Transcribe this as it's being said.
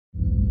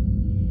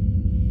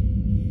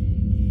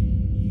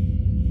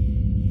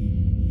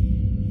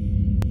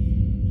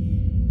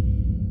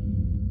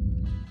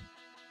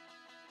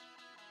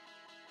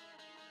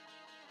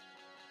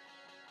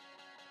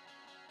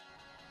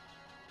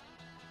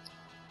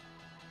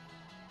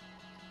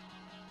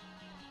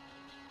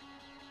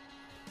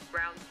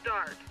Round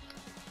start.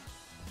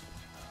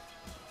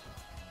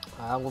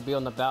 I will be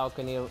on the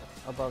balcony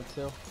above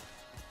too.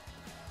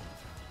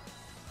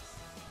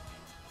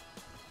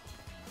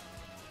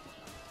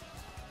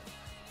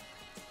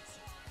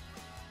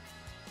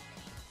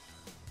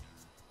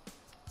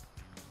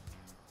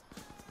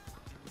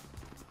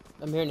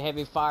 I'm hearing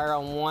heavy fire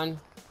on one.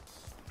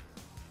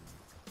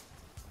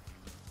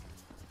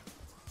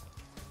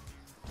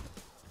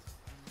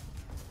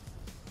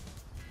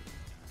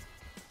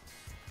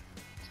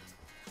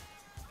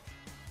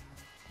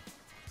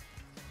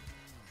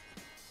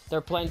 They're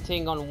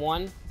planting on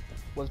one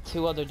with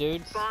two other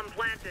dudes. Bomb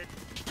planted.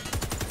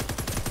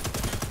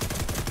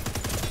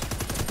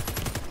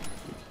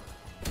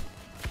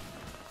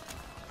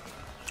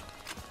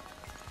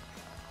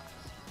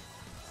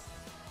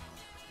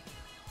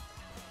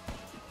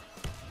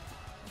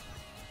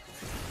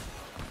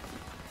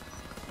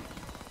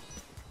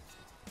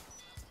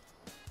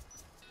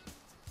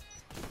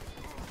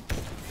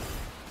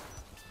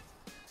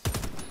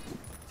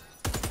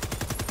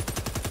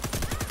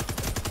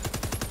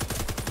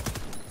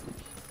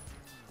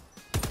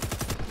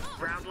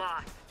 Round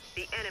lost.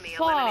 The enemy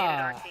eliminated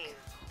our team.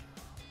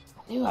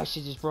 I knew I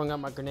should just bring up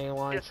my grenade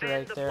launcher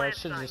right there. I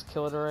should have just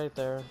killed her right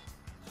there.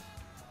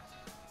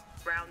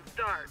 Round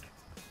start.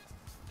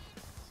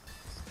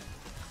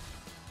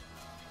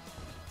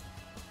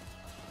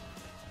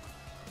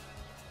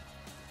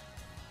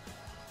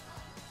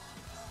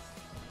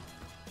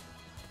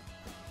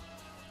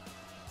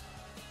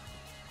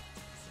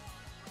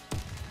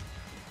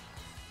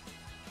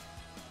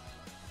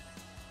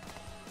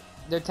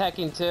 They're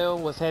attacking too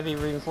with heavy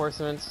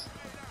reinforcements.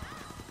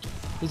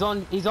 He's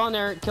on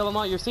there. Kill them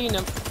all. You're seeing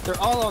them. They're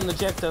all on the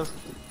objective.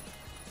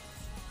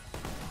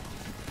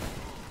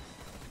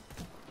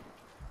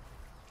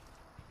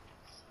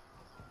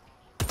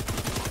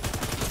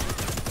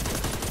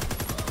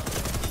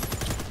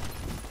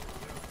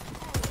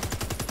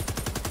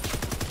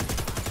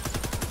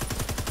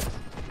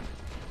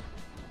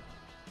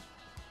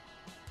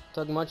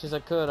 Took as much as I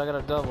could. I got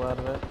a double out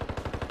of it.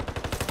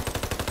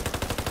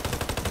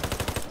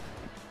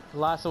 The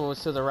last one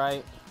was to the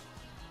right.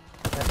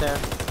 Right there.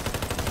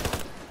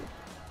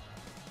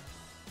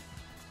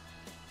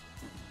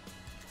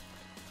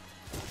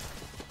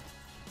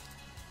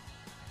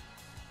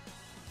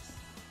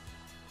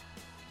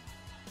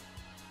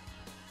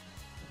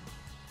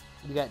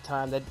 You got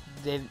time.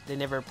 They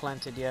never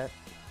planted yet.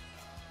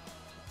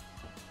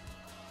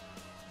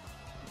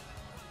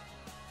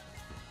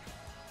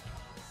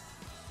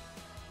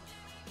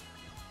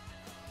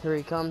 Here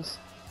he comes.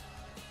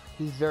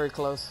 He's very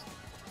close.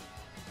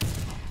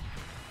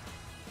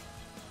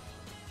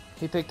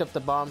 He picked up the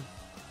bomb.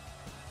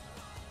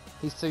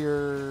 He's to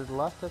your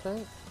left, I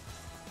think.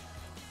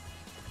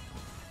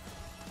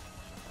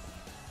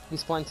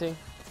 He's planting.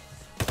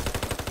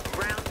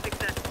 Round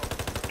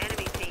successful.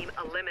 Enemy team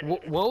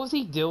eliminated. What was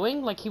he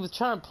doing? Like he was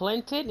trying to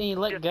plant it and he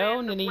let go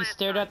and then he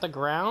stared at the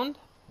ground?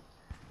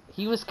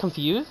 He was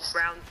confused?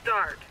 Round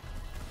start.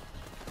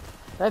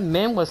 That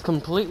man was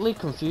completely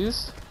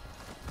confused.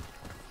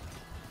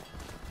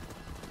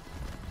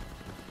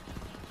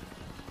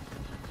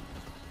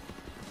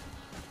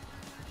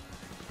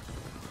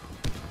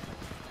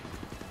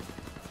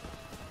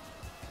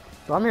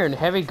 I'm hearing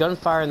heavy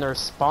gunfire in their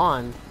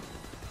spawn.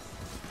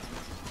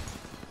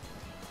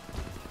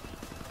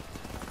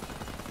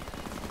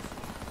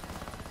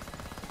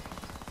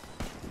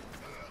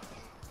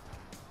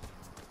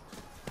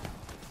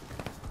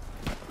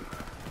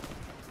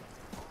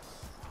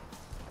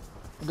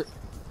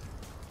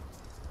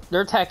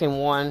 They're attacking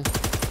one.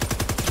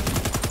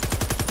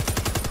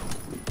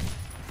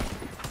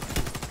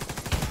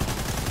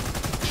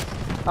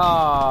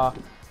 Aw,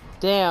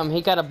 damn,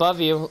 he got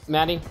above you,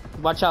 Maddie.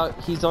 Watch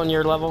out, he's on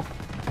your level.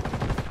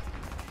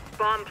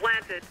 Bomb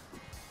planted.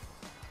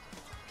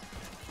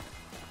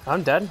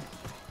 I'm dead.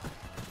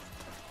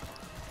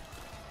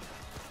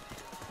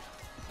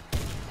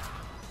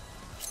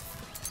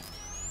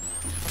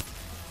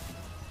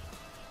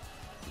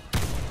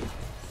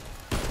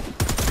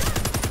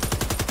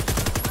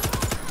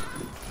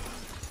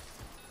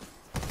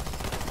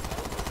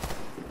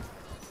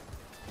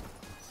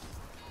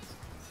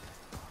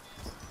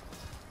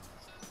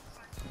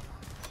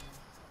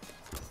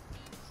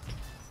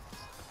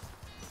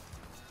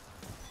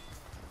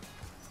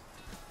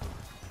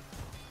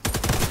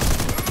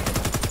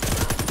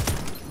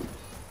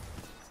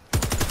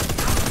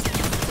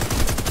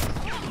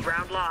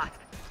 Lost.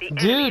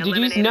 Dude,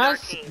 did you not,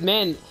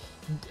 man,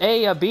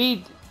 A,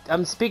 B,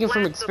 I'm speaking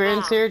from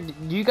experience here, do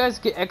you guys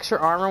get extra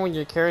armor when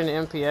you're carrying the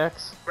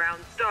MPX?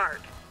 Round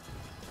start.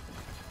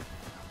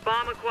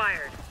 Bomb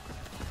acquired.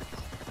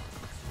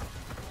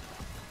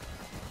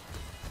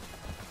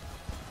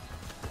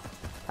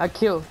 I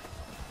killed.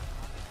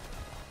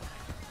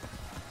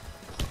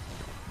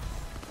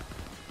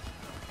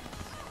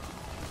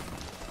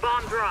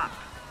 Bomb dropped.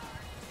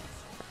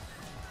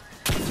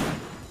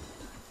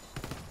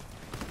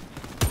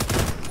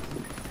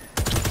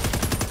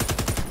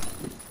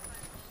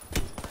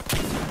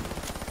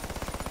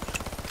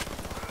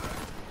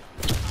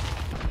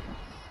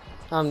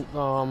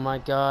 Oh my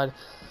god.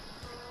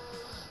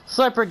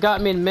 Sniper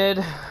got me in mid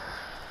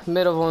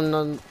of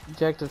on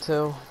objective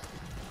 2.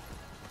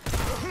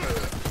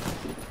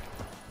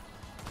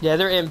 Yeah,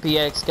 their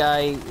MPX guy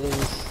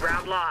is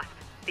Round lost.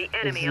 The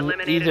enemy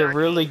eliminated either our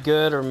really team.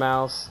 good or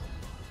mouse.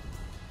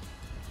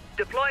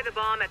 Deploy the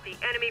bomb at the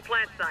enemy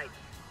plant site.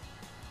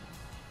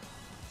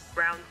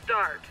 Round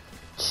start.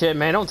 Shit,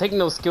 man, don't take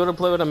no skill to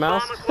play with a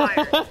mouse. Bomb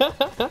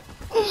acquired.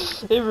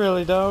 It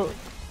really don't.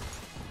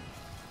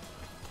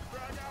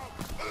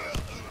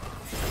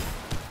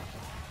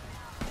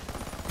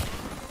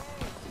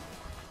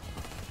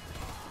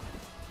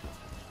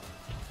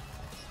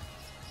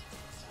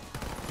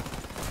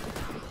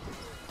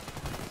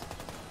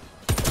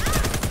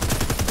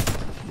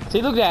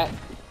 See, look at that.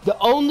 The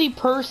only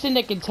person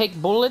that can take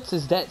bullets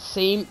is that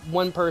same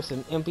one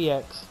person,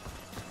 MPX.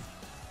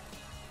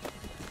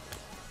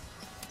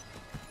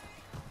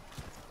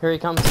 Here he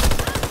comes.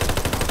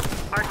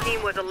 Our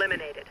team was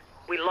eliminated.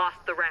 We lost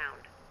the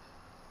round.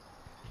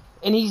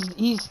 And he's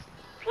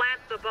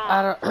Plant the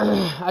bomb.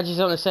 I just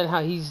don't understand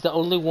how he's the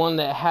only one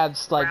that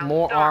has like Round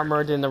more start.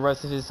 armor than the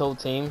rest of his whole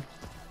team.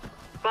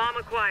 Bomb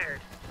acquired.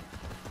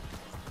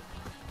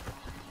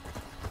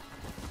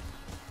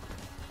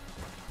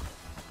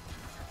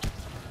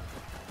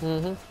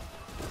 Mm-hmm.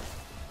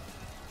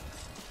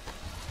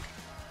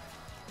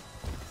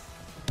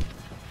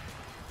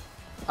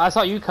 I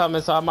saw you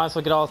coming, so I might as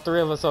well get all three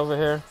of us over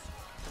here.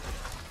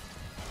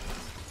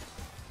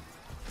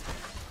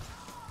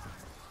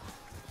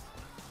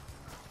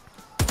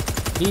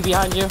 B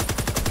behind you.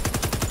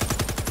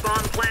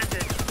 Bomb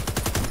planted.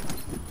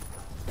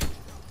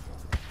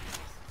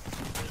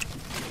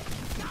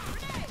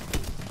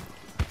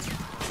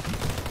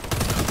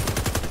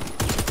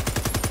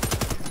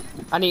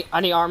 I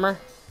need armor.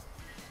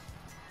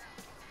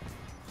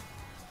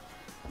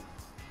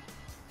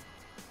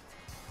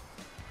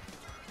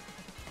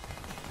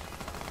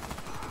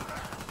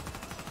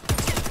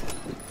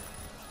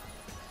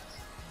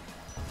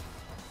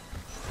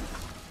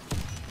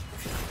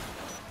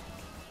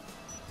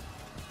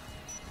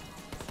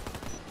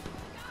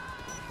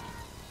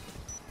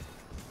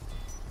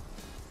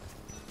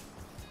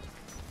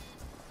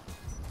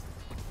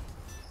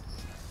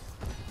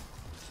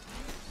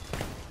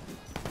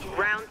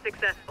 Round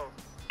successful.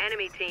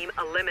 Enemy team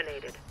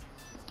eliminated.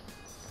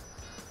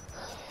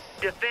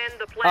 Defend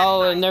the plant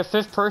Oh, site. and their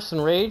fifth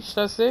person rage,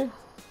 I see.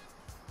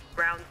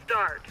 Round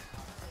start.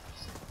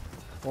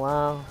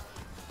 Wow.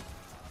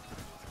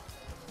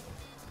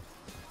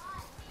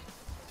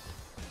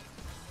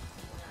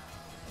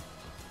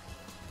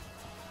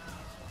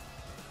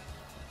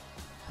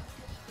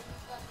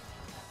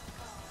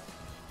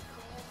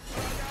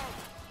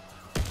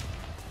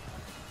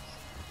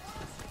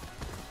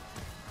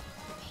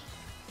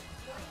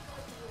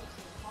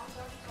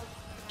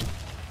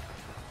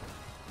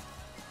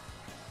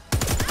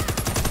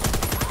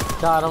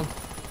 Got him.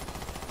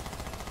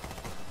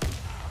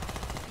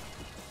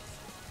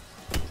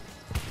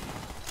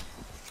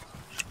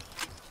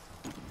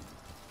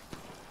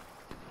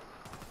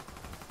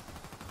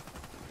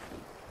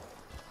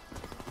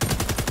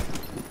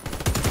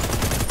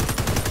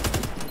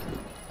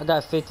 I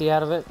got 50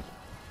 out of it.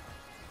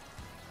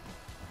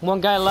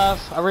 One guy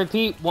left. I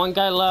repeat, one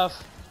guy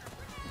left.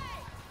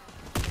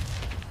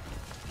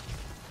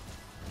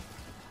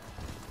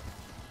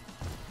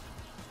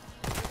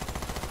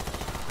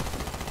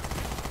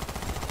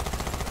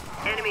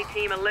 Enemy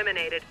team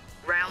eliminated.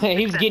 Round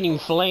He's successful. getting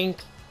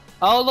flanked.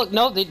 Oh look,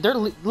 no, they're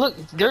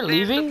Defend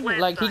leaving. the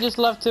plant Like he site. just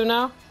left too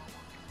now.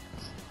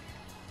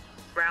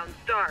 Round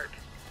start.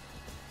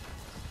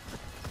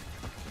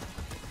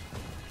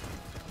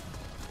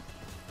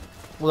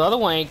 Well,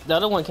 the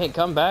other one can't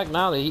come back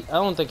now. I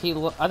don't think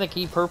I think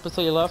he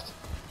purposely left.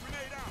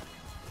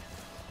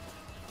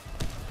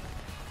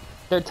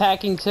 They're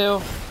attacking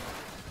too.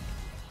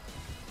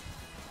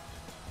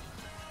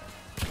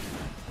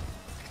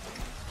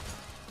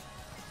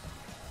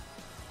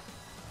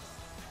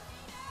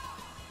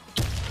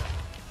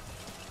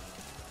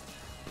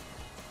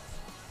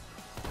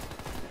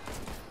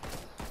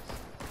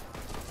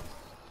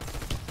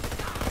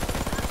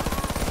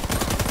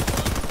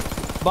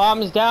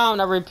 Bomb is down.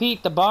 I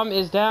repeat, the bomb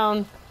is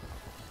down.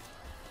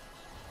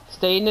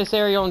 Stay in this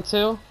area on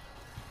 2.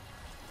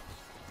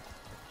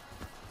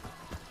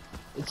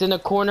 It's in the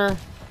corner.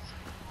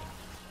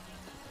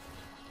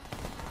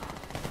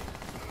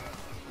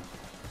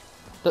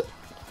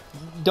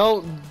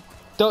 Don't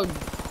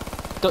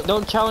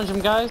challenge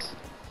them, guys.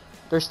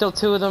 There's still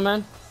 2 of them,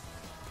 man.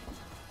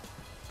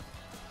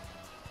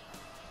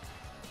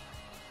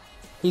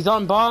 He's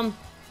on bomb.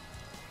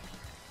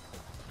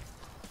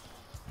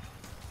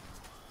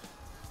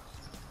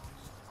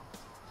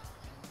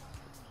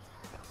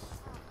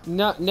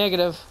 No,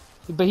 negative.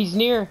 But he's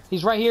near.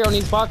 He's right here on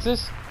these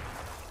boxes.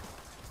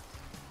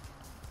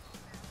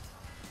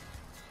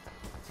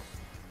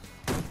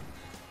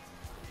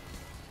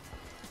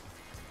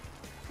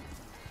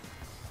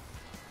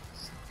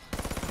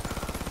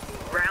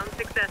 Round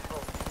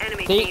successful.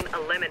 Enemy They- team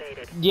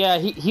eliminated. Yeah,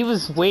 he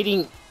was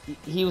waiting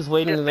He was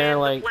waiting Defend there the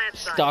like plant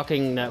site.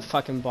 stalking that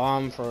fucking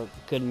bomb for a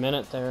good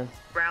minute there.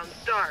 Round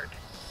start.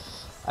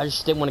 I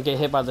just didn't want to get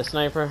hit by the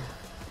sniper.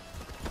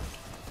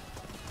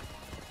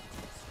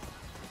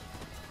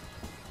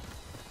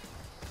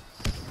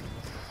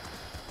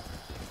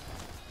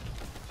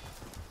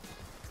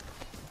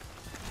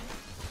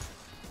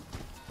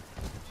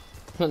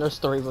 There's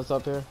 3 of us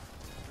up here.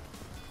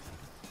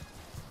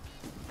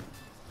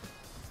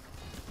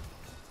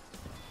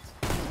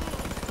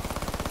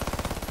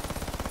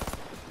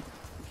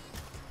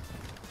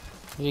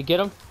 Did you get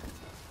him?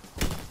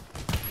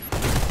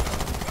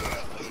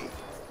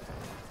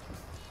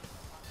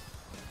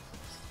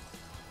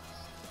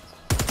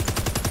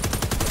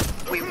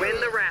 We win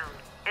the round.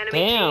 Enemy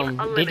Damn, team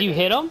did you eliminated.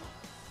 hit him?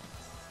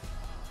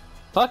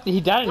 Fuck, he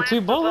died in Plant 2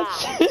 the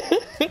bullets.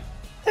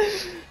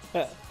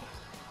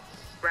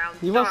 Round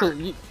You must start.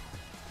 have,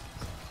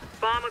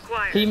 Bomb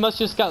acquired. he must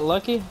just got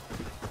lucky.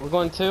 We're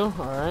going 2,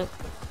 alright.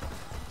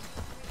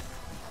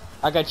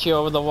 I got you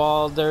over the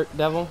wall,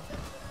 Devil.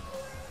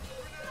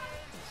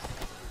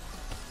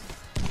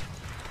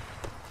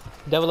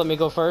 Devil, let me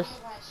go first,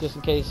 just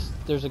in case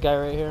there's a guy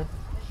right here.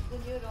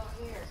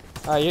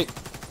 Alright,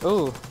 you.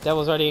 Ooh,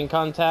 Devil's already in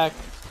contact.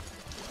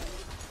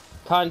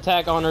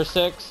 Contact on her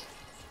 6.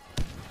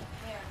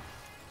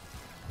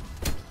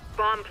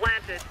 Bomb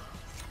planted.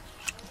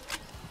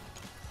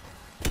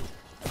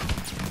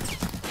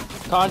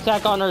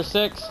 Contact on her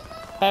 6.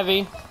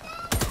 Heavy.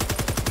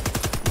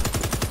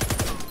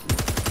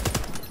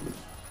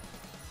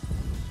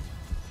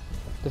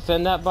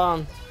 Defend that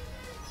bomb.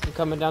 I'm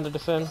coming down to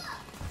defend.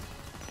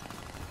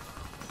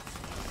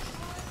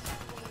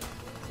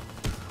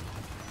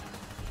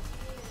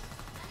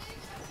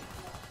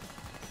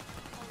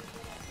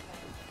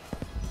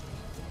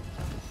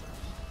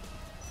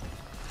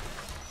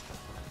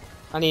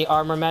 I need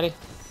armor, Maddie.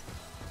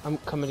 I'm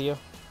coming to you.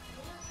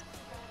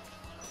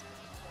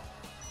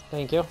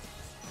 Thank you.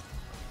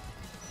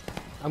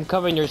 I'm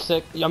covering your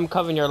I'm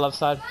covering your left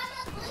side.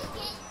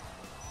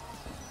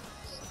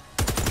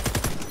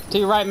 To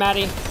your right,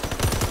 Maddie.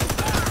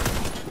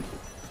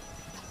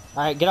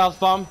 Alright, get off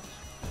bomb.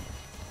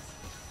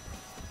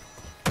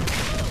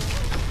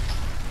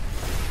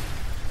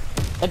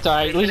 It's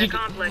alright.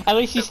 At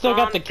least you still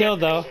got the kill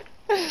though.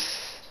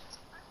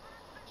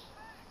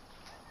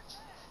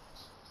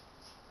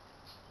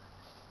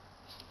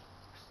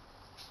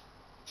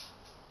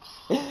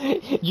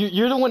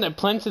 You're the one that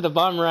planted the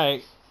bomb,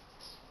 right?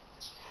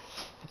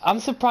 I'm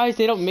surprised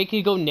they don't make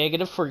you go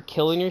negative for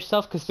killing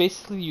yourself, because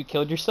basically you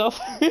killed yourself.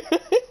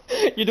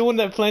 You're the one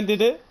that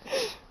planted it.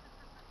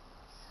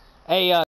 Hey,